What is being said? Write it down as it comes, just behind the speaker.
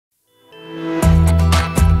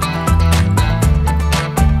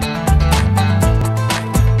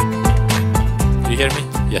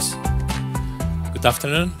Good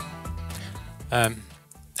afternoon.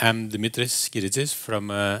 I'm Dimitris Kiritsis from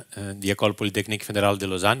the École Polytechnique Fédérale de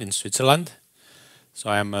Lausanne in Switzerland.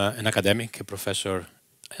 So I'm an academic, a professor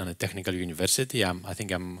at a technical university. I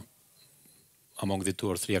think I'm among the 2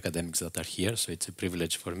 or 3 academics that are here, so it's a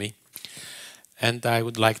privilege for me. And I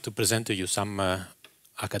would like to present to you some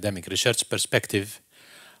academic research perspective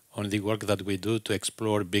on the work that we do to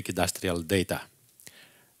explore big industrial data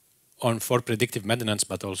for predictive maintenance,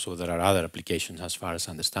 but also there are other applications as far as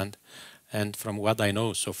I understand. And from what I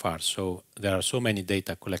know so far, so there are so many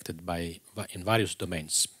data collected in various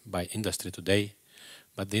domains by industry today,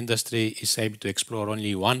 but the industry is able to explore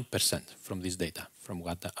only 1% from this data, from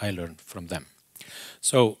what I learned from them.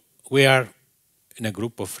 So we are in a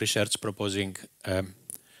group of research proposing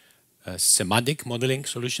semantic modeling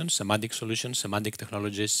solutions, semantic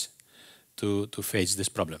technologies to face this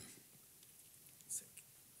problem.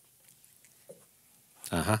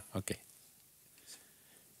 Okay.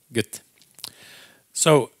 Good.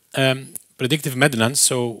 So predictive maintenance.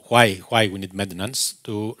 So why we need maintenance?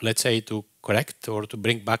 To, let's say, to correct or to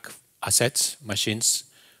bring back assets, machines,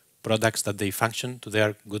 products that they function to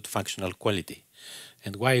their good functional quality.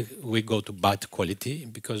 And why we go to bad quality?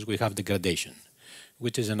 Because we have degradation,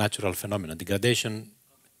 which is a natural phenomenon. Degradation,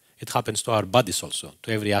 it happens to our bodies also,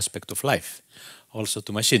 to every aspect of life, also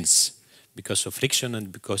to machines, because of friction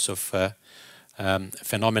and because of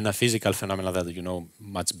physical phenomena that you know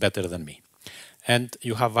much better than me. And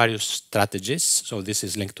you have various strategies. So this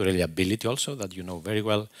is linked to reliability also, that you know very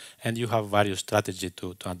well. And you have various strategies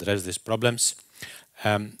to address these problems.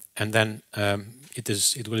 And then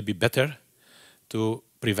it will be better to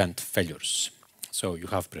prevent failures. So you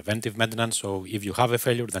have preventive maintenance. So if you have a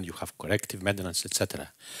failure, then you have corrective maintenance,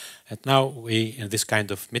 etc. And now we, in this kind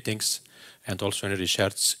of meetings and also in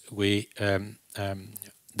research, we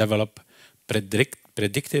develop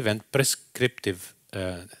predictive and prescriptive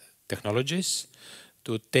technologies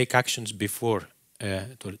to take actions before,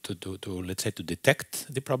 let's say, to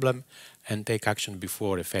detect the problem and take action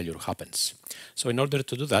before a failure happens. So in order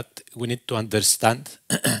to do that, we need to understand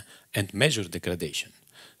and measure degradation.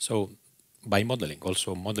 So by modeling,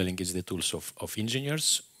 also modeling is the tools of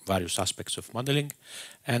engineers, various aspects of modeling,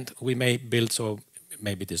 and we may build, so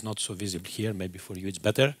maybe it is not so visible here, maybe for you it's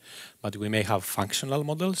better, but we may have functional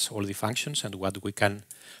models, all the functions and what we can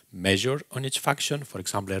measure on each function, for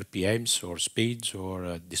example, RPMs or speeds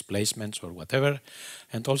or displacements or whatever,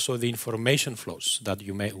 and also the information flows that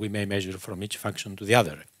we may measure from each function to the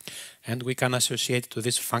other. And we can associate to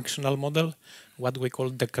this functional model what we call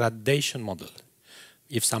degradation model.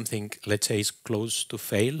 If something, let's say, is close to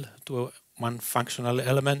fail to one functional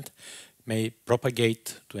element, may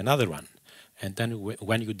propagate to another one. And then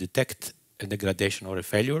when you detect a degradation or a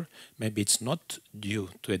failure, maybe it's not due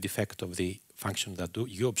to a defect of the function that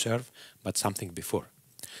you observe, but something before.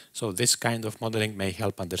 So this kind of modeling may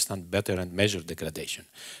help understand better and measure degradation.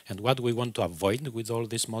 And what we want to avoid with all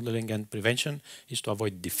this modeling and prevention is to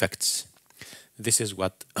avoid defects. This is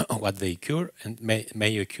what they occur and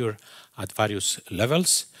may occur at various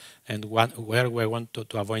levels. And where we want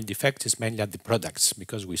to avoid defects is mainly at the products,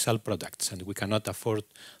 because we sell products and we cannot afford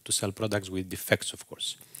to sell products with defects, of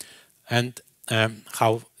course. And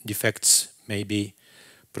how defects may be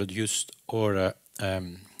produced or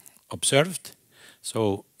observed.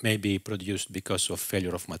 So maybe produced because of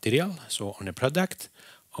failure of material, so on a product,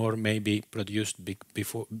 or maybe produced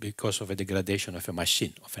because of a degradation of a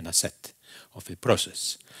machine, of an asset, of a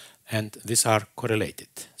process. And these are correlated.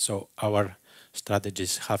 So our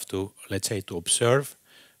strategies have to, let's say, to observe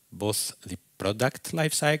both the product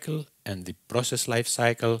life cycle and the process life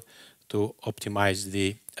cycle to optimize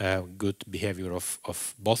the good behavior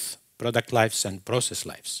of both product lives and process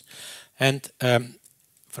lives. And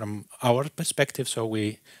from our perspective, so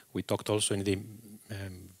we talked also in the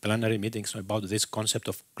plenary meetings about this concept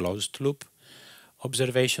of closed loop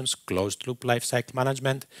observations, closed loop life cycle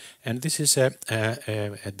management. And this is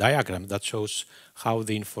a diagram that shows how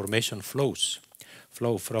the information flow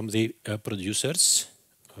from the producers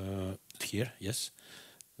here, yes,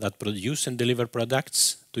 that produce and deliver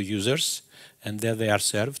products to users, and there they are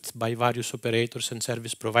served by various operators and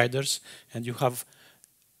service providers, and you have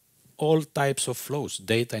all types of flows,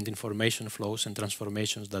 data and information flows and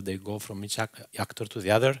transformations that they go from each actor to the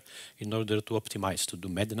other in order to optimize, to do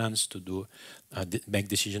maintenance, to make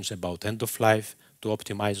decisions about end of life, to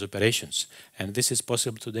optimize operations. And this is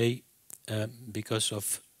possible today because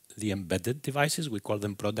of the embedded devices. We call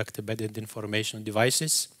them product embedded information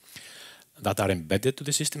devices that are embedded to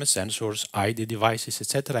the system, sensors, ID devices,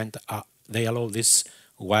 etc. And they allow this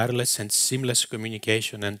wireless and seamless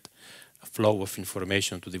communication and flow of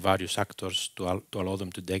information to the various actors to allow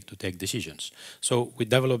them to take decisions. So we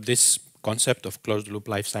developed this concept of closed loop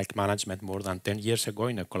lifecycle management more than 10 years ago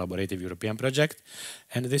in a collaborative European project.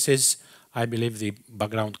 And this is, I believe, the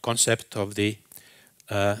background concept of the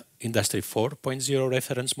Industry 4.0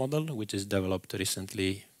 reference model, which is developed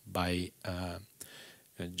recently by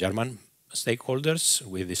German stakeholders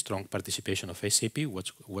with the strong participation of SAP,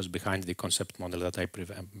 which was behind the concept model that I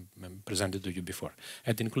presented to you before.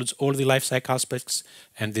 It includes all the lifecycle aspects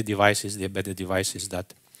and the devices, the embedded devices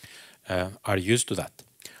that are used to that.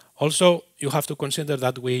 Also, you have to consider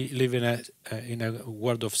that we live in a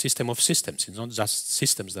world of systems. It's not just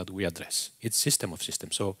systems that we address, it's system of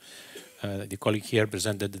systems. So the colleague here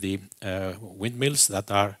presented the windmills that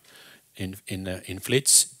are in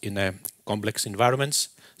fleets, in complex environments.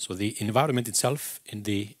 So the environment itself in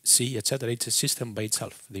the sea, etc., it's a system by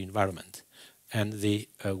itself, the environment. And the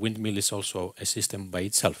windmill is also a system by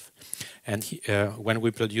itself. And when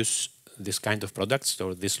we produce this kind of products,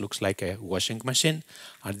 so this looks like a washing machine.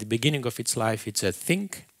 At the beginning of its life, it's a thing.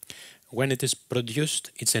 When it is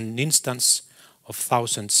produced, it's an instance of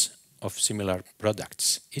thousands of similar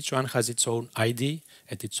products. Each one has its own ID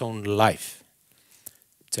and its own life.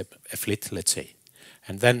 It's a fleet, let's say.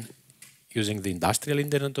 And then using the industrial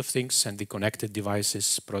Internet of Things and the connected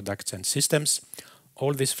devices, products and systems,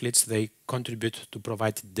 all these fleets, they contribute to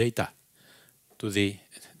provide data to the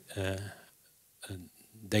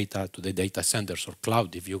data centers or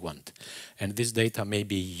cloud, if you want. And this data may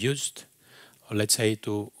be used, let's say,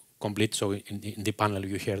 to complete. So in the panel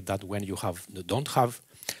you hear that when you don't have,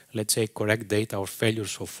 let's say, correct data or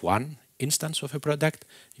failures of one instance of a product,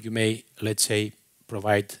 you may, let's say,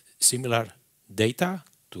 provide similar data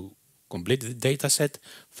to complete the data set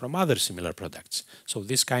from other similar products. So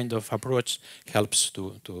this kind of approach helps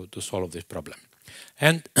to solve this problem.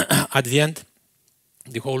 And at the end,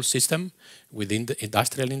 the whole system within the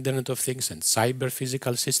industrial Internet of Things and cyber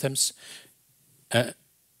physical systems,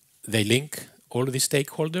 they link all the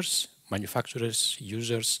stakeholders, manufacturers,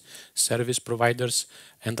 users, service providers,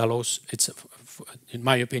 and allows, in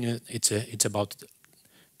my opinion, it's about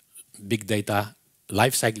big data,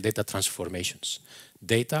 lifecycle data transformations.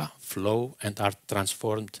 Data flow and are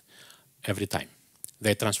transformed every time.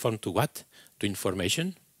 They transform to what? To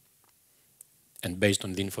information. And based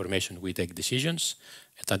on the information, we take decisions.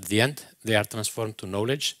 And at the end, they are transformed to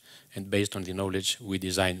knowledge. And based on the knowledge, we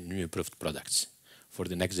design new improved products for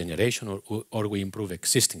the next generation, or we improve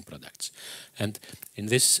existing products. And in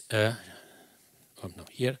this, in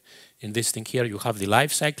this thing here, you have the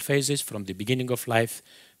life cycle phases from the beginning of life,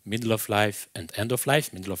 middle of life, and end of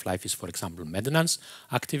life. Middle of life is, for example, maintenance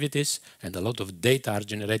activities, and a lot of data are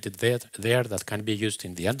generated there that can be used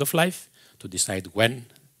in the end of life to decide when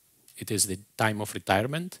it is the time of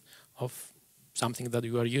retirement of something that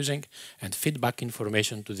you are using, and feedback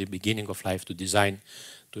information to the beginning of life to design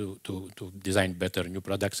design better new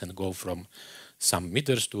products and go from some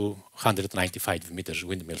meters to 195 meters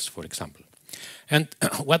windmills, for example. And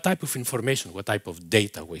what type of information, what type of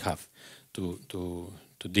data we have to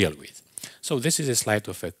deal with. So this is a slide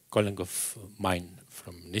of a colleague of mine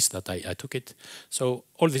from NIST that I took it. So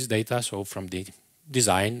all this data, so from the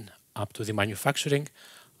design up to the manufacturing,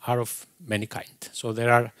 are of many kinds. So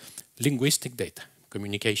there are linguistic data,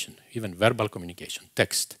 communication, even verbal communication,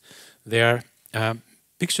 text. There are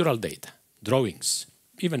pictorial data, drawings,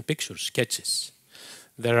 even pictures, sketches.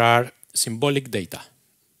 There are symbolic data,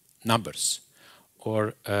 numbers,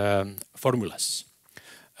 or formulas.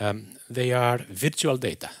 They are virtual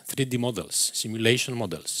data, 3D models, simulation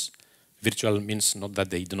models. Virtual means not that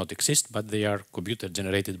they do not exist, but they are computer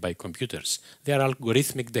generated by computers. They are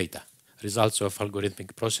algorithmic data, results of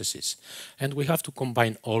algorithmic processes. And we have to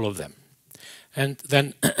combine all of them. And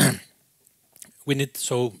then we need,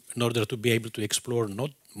 so in order to be able to explore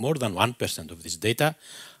not more than 1% of this data,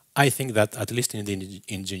 I think that at least in the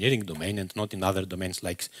engineering domain and not in other domains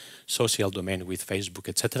like social domain with Facebook,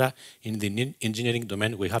 etc., in the engineering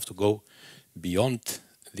domain, we have to go beyond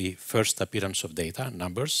the first appearance of data,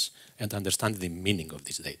 numbers, and understand the meaning of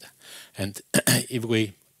this data. And if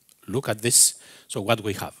we look at this, so what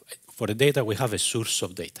we have? For the data, we have a source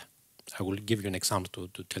of data. I will give you an example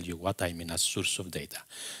to tell you what I mean as source of data.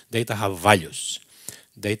 Data have values.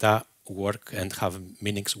 Data work and have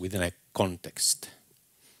meanings within a context.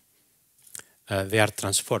 They are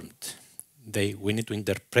transformed. We need to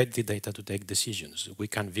interpret the data to take decisions. We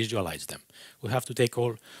can visualize them. We have to take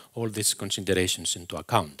all these considerations into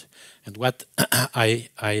account. And what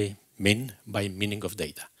I mean by meaning of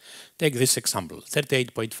data. Take this example,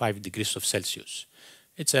 38.5 degrees of Celsius.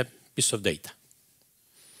 It's a piece of data.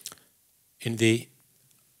 In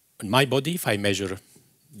my body, if I measure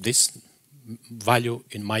this value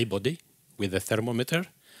in my body with a thermometer,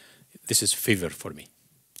 this is fever for me.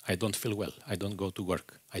 I don't feel well. I don't go to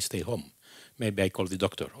work. I stay home. Maybe I call the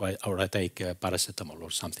doctor, or I take paracetamol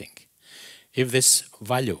or something. If this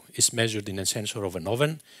value is measured in a sensor of an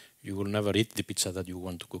oven, you will never eat the pizza that you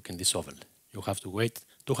want to cook in this oven. You have to wait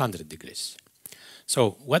 200 degrees.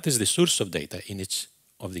 So what is the source of data in each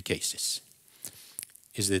of the cases?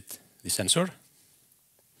 Is it the sensor?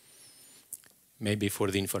 Maybe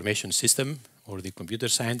for the information system or the computer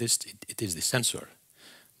scientist, it is the sensor.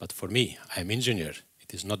 But for me, I'm an engineer.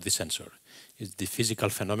 It is not the sensor. It's the physical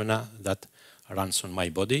phenomena that runs on my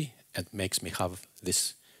body and makes me have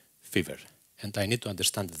this fever. And I need to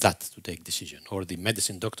understand that to take decision. Or the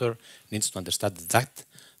medicine doctor needs to understand that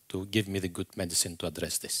to give me the good medicine to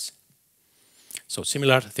address this. So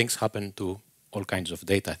similar things happen to all kinds of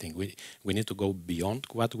data. I think we need to go beyond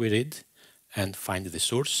what we read and find the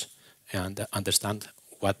source and understand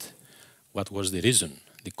what was the reason,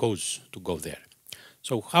 the cause to go there.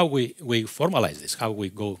 So how we formalize this, how we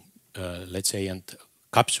go, let's say, and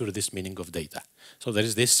capture this meaning of data. So there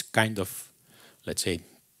is this kind of, let's say,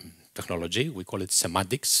 technology. We call it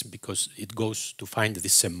semantics because it goes to find the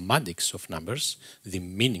semantics of numbers, the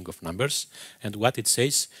meaning of numbers, and what it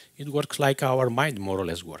says, it works like our mind more or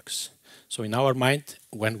less works. So in our mind,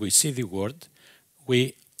 when we see the word,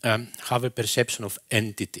 we have a perception of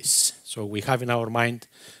entities. So we have in our mind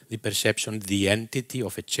the perception, the entity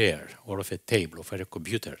of a chair or of a table or of a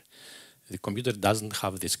computer. The computer doesn't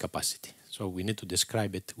have this capacity. So we need to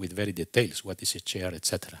describe it with very details, what is a chair,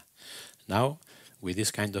 etc. Now, with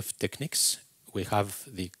this kind of techniques, we have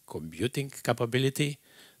the computing capability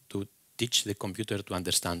to teach the computer to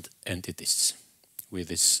understand entities with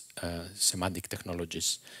these semantic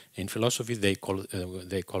technologies. In philosophy, they call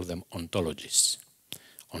them ontologies.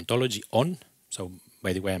 Ontology, on, so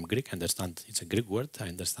by the way, I'm Greek, I understand it's a Greek word, I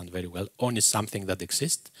understand very well. On is something that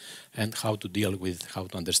exists, and how to deal with, how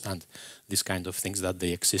to understand these kind of things that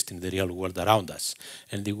they exist in the real world around us.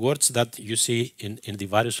 And the words that you see in the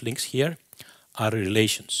various links here are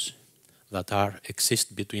relations that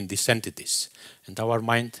exist between these entities. And our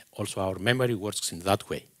mind, also our memory, works in that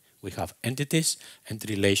way. We have entities and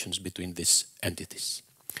relations between these entities.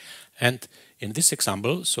 And in this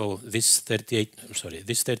example, so this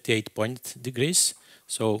 38 point degrees,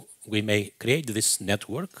 so we may create this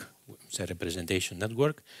network, it's a representation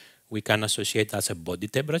network. We can associate as a body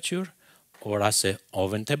temperature or as an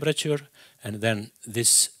oven temperature, and then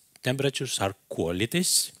these temperatures are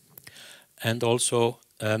qualities, and also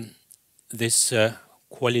these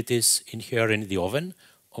qualities inherent in the oven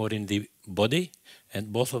or in the body,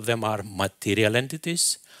 and both of them are material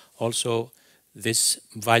entities. Also, this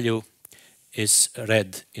value is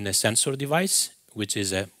read in a sensor device, which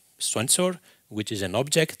is a sensor, which is an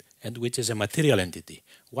object, and which is a material entity.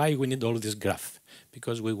 Why we need all this graph?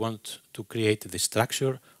 Because we want to create the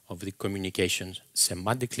structure of the communication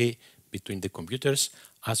semantically between the computers,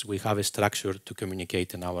 as we have a structure to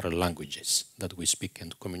communicate in our languages that we speak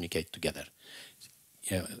and communicate together,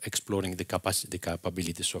 exploring the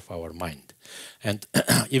capabilities of our mind. And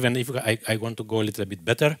even if I want to go a little bit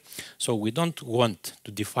better, so we don't want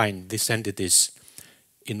to define these entities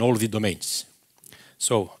in all the domains.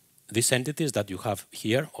 So these entities that you have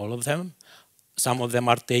here, all of them, some of them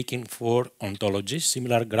are taken for ontologies,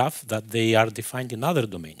 similar graph that they are defined in other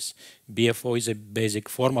domains. BFO is a basic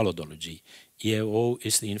formal ontology. EAO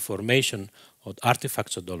is the information or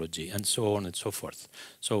artifacts ontology, and so on and so forth.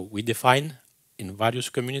 So we define in various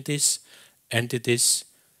communities entities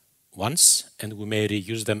once, and we may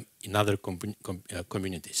reuse them in other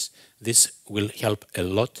communities. This will help a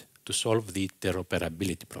lot to solve the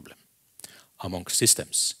interoperability problem among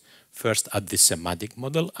systems. First at the semantic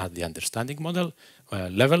model, at the understanding model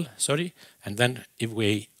level, and then if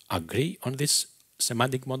we agree on this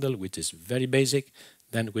semantic model, which is very basic,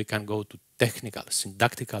 then we can go to technical,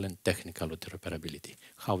 syntactical and technical interoperability,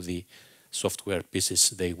 how the software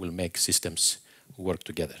pieces, they will make systems work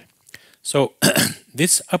together. So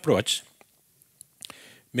this approach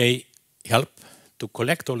may help to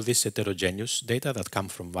collect all this heterogeneous data that come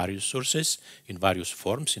from various sources, in various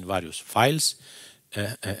forms, in various files,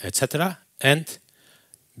 etc., and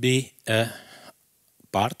be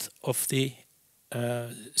part of the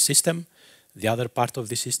system. The other part of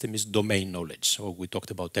the system is domain knowledge. So we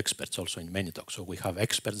talked about experts also in many talks. So we have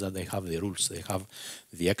experts that they have the rules, they have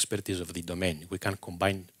the expertise of the domain. We can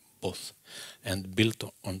combine both and build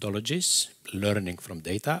ontologies, learning from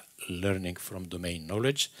data, learning from domain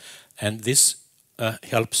knowledge, and this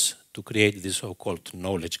helps to create these so-called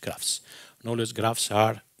knowledge graphs. Knowledge graphs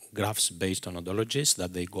are graphs based on ontologies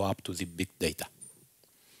that they go up to the big data.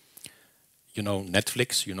 you know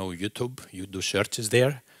Netflix, you know YouTube, you do searches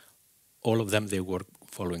there. All of them, they work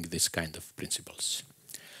following this kind of principles.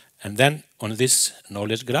 And then on these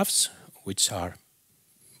knowledge graphs, which are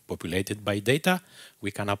populated by data,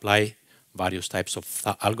 we can apply various types of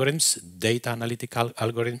algorithms, data analytical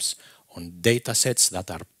algorithms on data sets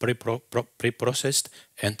that are pre-processed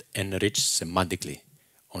and enriched semantically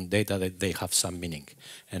on data that they have some meaning.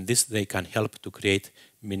 And this, they can help to create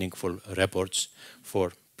meaningful reports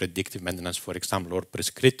for predictive maintenance, for example, or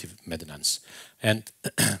prescriptive maintenance. And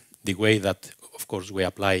the way that, of course, we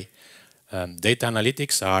apply data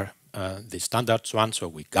analytics are the standards one. So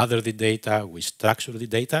we gather the data, we structure the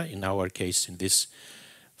data, in our case, in this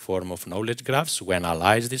form of knowledge graphs. We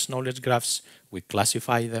analyze these knowledge graphs, we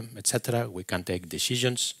classify them, etc. We can take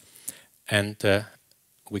decisions, and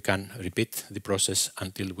we can repeat the process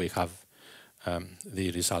until we have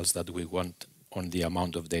the results that we want on the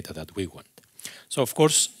amount of data that we want. So of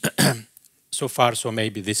course, so far, so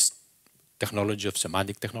maybe this technology of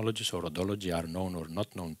semantic technologies or ontology are known or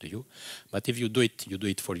not known to you. But if you do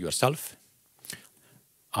it for yourself.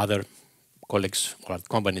 Other colleagues or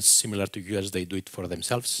companies similar to yours, they do it for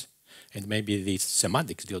themselves. And maybe the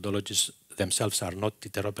semantics, the ontologies themselves are not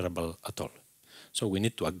interoperable at all. So we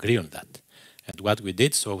need to agree on that. And what we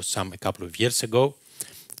did, so a couple of years ago,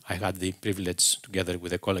 I had the privilege, together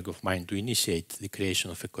with a colleague of mine, to initiate the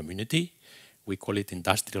creation of a community. We call it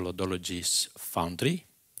Industrial Ontologies Foundry,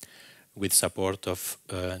 with support of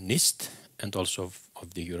NIST and also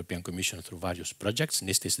of the European Commission through various projects.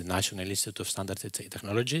 NIST is the National Institute of Standards and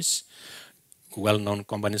Technologies. Well-known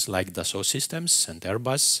companies like Dassault Systems and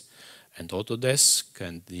Airbus and Autodesk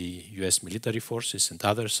and the US military forces and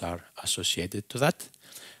others are associated to that.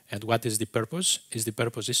 And what is the purpose? The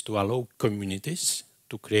purpose is to allow communities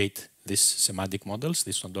to create these semantic models,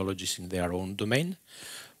 these ontologies in their own domain,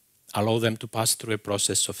 allow them to pass through a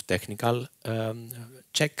process of technical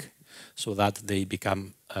check so that they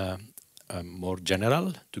become more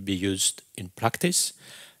general to be used in practice.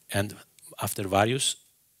 And after various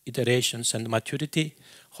iterations and maturity,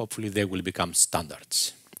 hopefully they will become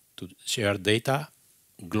standards to share data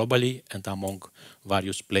globally and among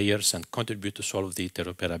various players and contribute to solve the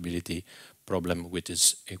interoperability problem, which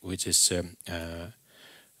is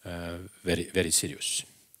very, very serious.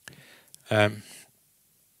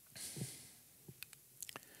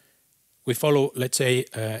 We follow, let's say,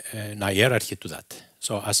 a hierarchy to that.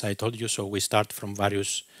 So as I told you, so we start from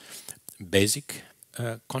various basic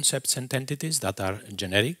concepts and entities that are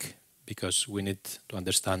generic, because we need to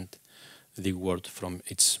understand the word from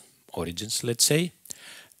its origins, let's say.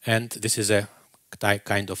 And this is a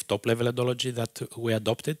kind of top-level ontology that we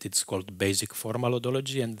adopted. It's called basic formal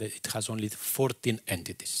ontology, and it has only 14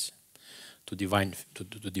 entities to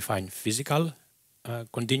define physical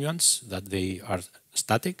continuants, that they are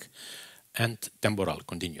static, and temporal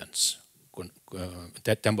continuants,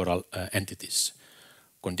 temporal entities,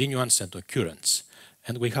 continuants and occurrence.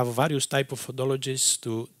 And we have various types of ontologies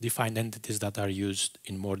to define entities that are used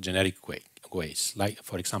in more generic ways, like,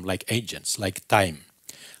 for example, like agents, like time,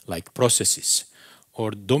 like processes,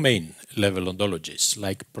 or domain-level ontologies,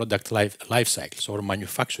 like product life cycles, or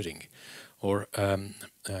manufacturing, or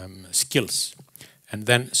skills. And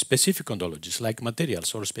then specific ontologies like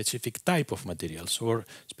materials or specific type of materials or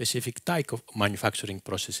specific type of manufacturing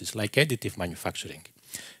processes like additive manufacturing.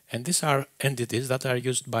 And these are entities that are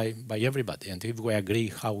used by everybody. And if we agree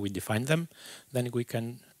how we define them, then we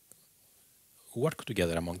can work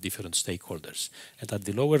together among different stakeholders. And at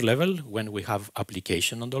the lower level, when we have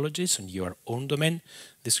application ontologies in your own domain,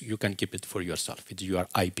 this you can keep it for yourself. It's your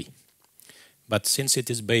IP. But since it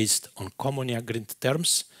is based on commonly agreed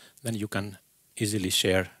terms, then you can easily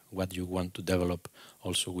share what you want to develop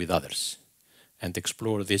also with others and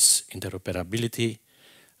explore this interoperability,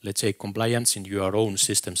 let's say compliance in your own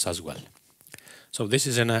systems as well. So this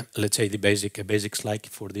is let's say a basic slide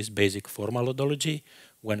for this basic formal ontology,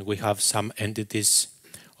 when we have some entities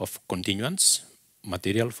of continuance,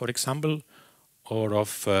 material for example, or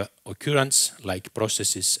of occurrence like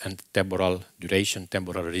processes and temporal duration,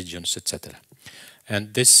 temporal regions, etc.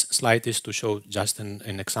 And this slide is to show just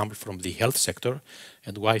an example from the health sector.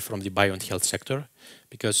 And why from the bio and health sector?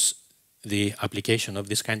 Because the application of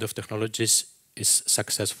this kind of technologies is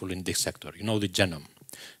successful in this sector. You know the genome.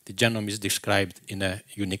 The genome is described in a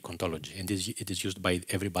unique ontology, and it is used by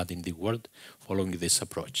everybody in the world following this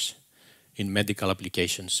approach in medical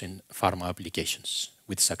applications, in pharma applications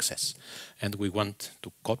with success. And we want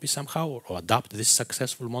to copy somehow or adapt this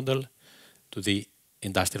successful model to the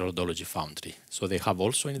Industrial Ontology Foundry. So they have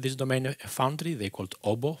also in this domain a foundry, they called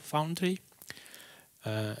OBO Foundry.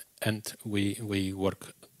 And we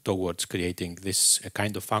work towards creating this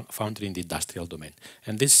kind of foundry in the industrial domain.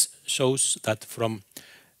 And this shows that from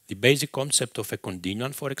the basic concept of a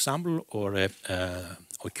continuum, for example, or a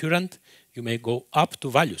occurrent, you may go up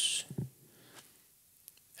to values.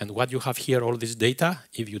 And what you have here, all this data,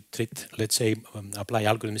 if you treat, let's say, apply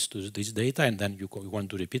algorithms to this data, and then you want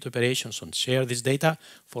to repeat operations and share this data,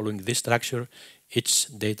 following this structure, each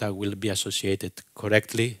data will be associated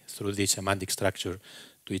correctly through the semantic structure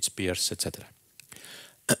to its peers, etc.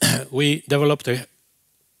 We developed a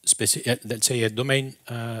let's say a domain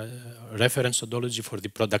reference ontology for the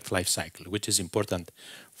product life cycle, which is important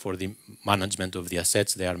for the management of the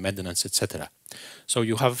assets, their maintenance, etc. So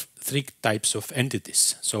you have three types of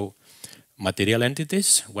entities. So material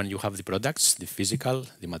entities, when you have the products, the physical,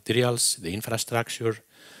 the materials, the infrastructure,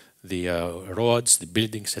 the roads, the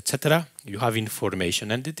buildings, etc. You have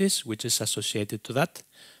information entities, which is associated to that.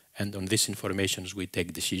 And on these informations, we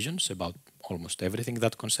take decisions about almost everything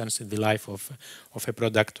that concerns the life of a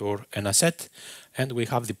product or an asset. And we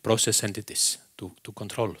have the process entities to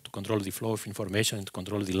control the flow of information and to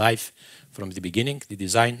control the life from the beginning, the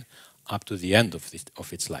design, up to the end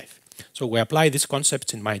of its life. So we apply these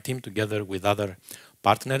concepts in my team together with other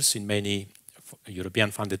partners in many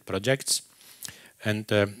European-funded projects, and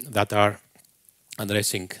that are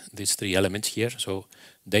addressing these three elements here. So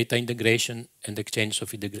data integration and exchange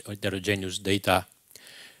of heterogeneous data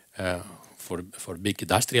for big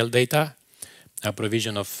industrial data,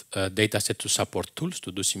 provision of data set to support tools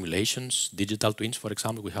to do simulations, digital twins, for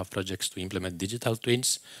example. We have projects to implement digital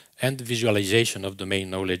twins, and visualization of domain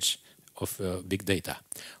knowledge of big data.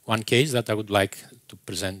 One case that I would like to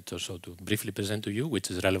present, also to briefly present to you,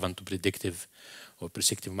 which is relevant to predictive or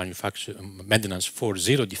predictive maintenance for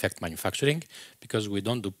zero defect manufacturing, because we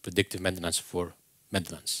don't do predictive maintenance for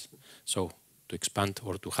maintenance. So to expand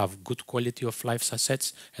or to have good quality of life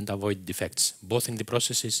assets and avoid defects, both in the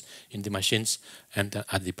processes, in the machines, and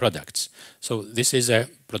at the products. So this is a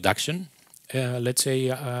production, let's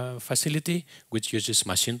say, facility which uses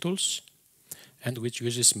machine tools and which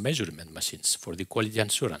uses measurement machines for the quality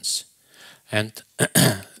assurance. And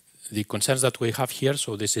the concerns that we have here,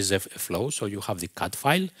 so this is a flow, so you have the CAD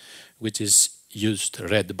file, which is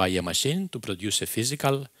read by a machine to produce a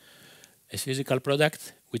physical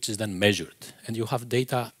product, which is then measured. And you have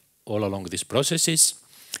data all along these processes,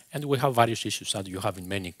 and we have various issues that you have in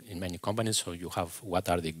many companies. So you have what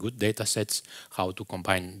are the good data sets, how to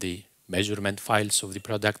combine the measurement files of the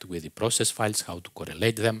product with the process files, how to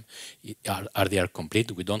correlate them, are they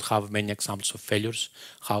complete? We don't have many examples of failures,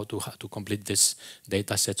 how to complete this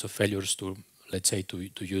data sets of failures to, let's say, to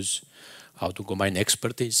use, how to combine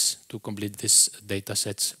expertise to complete these data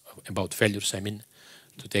sets about failures, I mean,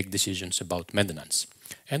 to take decisions about maintenance.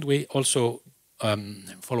 And we also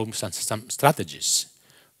follow some strategies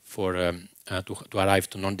for to arrive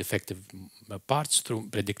to non-defective parts through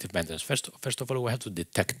predictive maintenance. First of all, we have to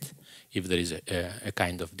detect if there is a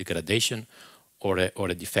kind of degradation or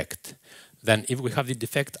a defect. Then if we have the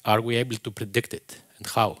defect, are we able to predict it, and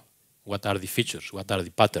how? What are the features? What are the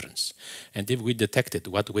patterns? And if we detect it,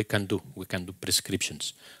 what we can do? We can do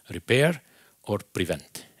prescriptions, repair or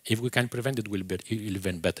prevent. If we can prevent, it will be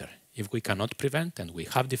even better. If we cannot prevent and we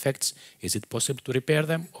have defects, is it possible to repair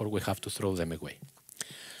them, or we have to throw them away?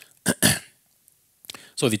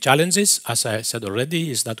 So the challenges, as I said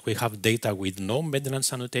already, is that we have data with no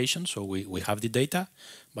maintenance annotation. So we have the data,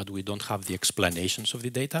 but we don't have the explanations of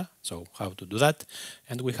the data. So how to do that?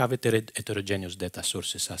 And we have heterogeneous data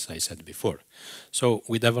sources, as I said before. So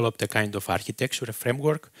we developed a kind of architecture, a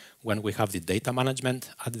framework, when we have the data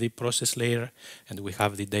management at the process layer, and we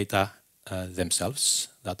have the data themselves,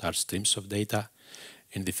 that are streams of data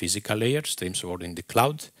in the physical layer, streams stored in the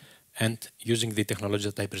cloud. And using the technology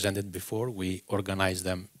that I presented before, we organize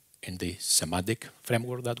them in the semantic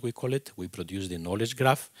framework that we call it. We produce the knowledge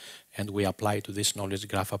graph, and we apply to this knowledge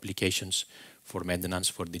graph applications for maintenance,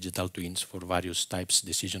 for digital twins, for various types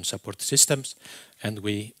decision support systems. And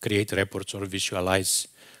we create reports or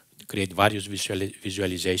create various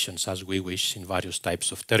visualizations as we wish in various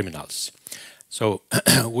types of terminals. So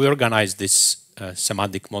we organize this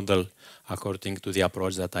semantic model according to the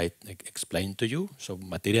approach that I explained to you. So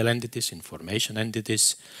material entities, information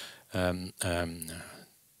entities, time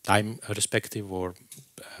respective or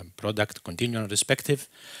product continuum respective.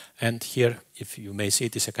 And here, if you may see,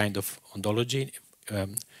 it is a kind of ontology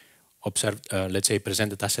let's say,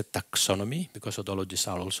 presented as a taxonomy, because ontologies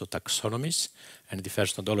are also taxonomies. And the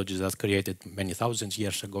first ontology that created many thousands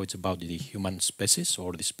years ago, it's about the human species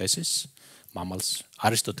or the species, mammals.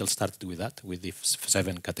 Aristotle started with that, with the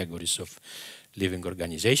 7 categories of living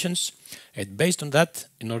organizations. And based on that,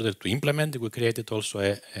 in order to implement, we created also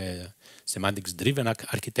a semantics-driven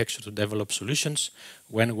architecture to develop solutions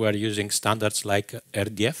when we are using standards like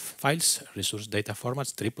RDF files, resource data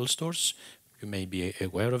formats, triple stores. You may be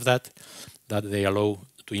aware of that they allow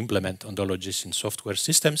to implement ontologies in software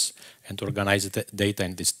systems and to organize the data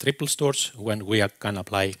in these triple stores when we can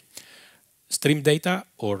apply stream data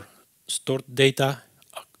or stored data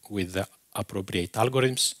with the appropriate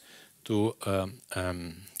algorithms to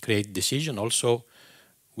create decision. Also,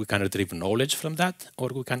 we can retrieve knowledge from that, or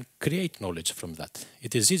we can create knowledge from that.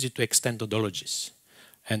 It is easy to extend ontologies.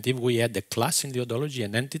 And if we add a class in the ontology,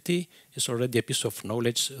 an entity, is already a piece of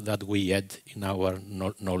knowledge that we add in our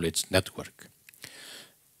knowledge network.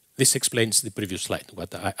 This explains the previous slide,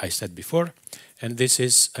 what I said before. And this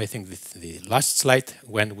is, I think, the last slide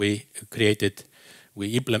when we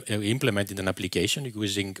implemented an application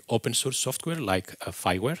using open source software like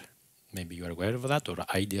Fireware. Maybe you are aware of that, or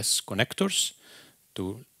IDS connectors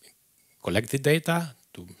to collect the data,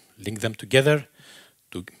 to link them together,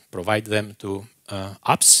 to provide them to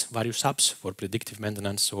apps, various apps for predictive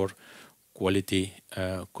maintenance or quality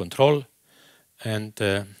control. And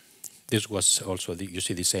this was also, you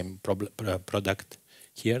see the same product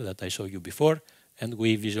here that I showed you before. And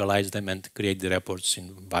we visualize them and create the reports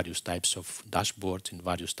in various types of dashboards, in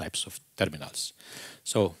various types of terminals.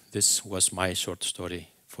 So this was my short story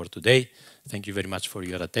for today. Thank you very much for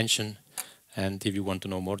your attention. And if you want to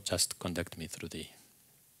know more, just contact me through the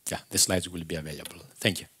slides will be available.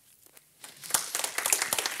 Thank you.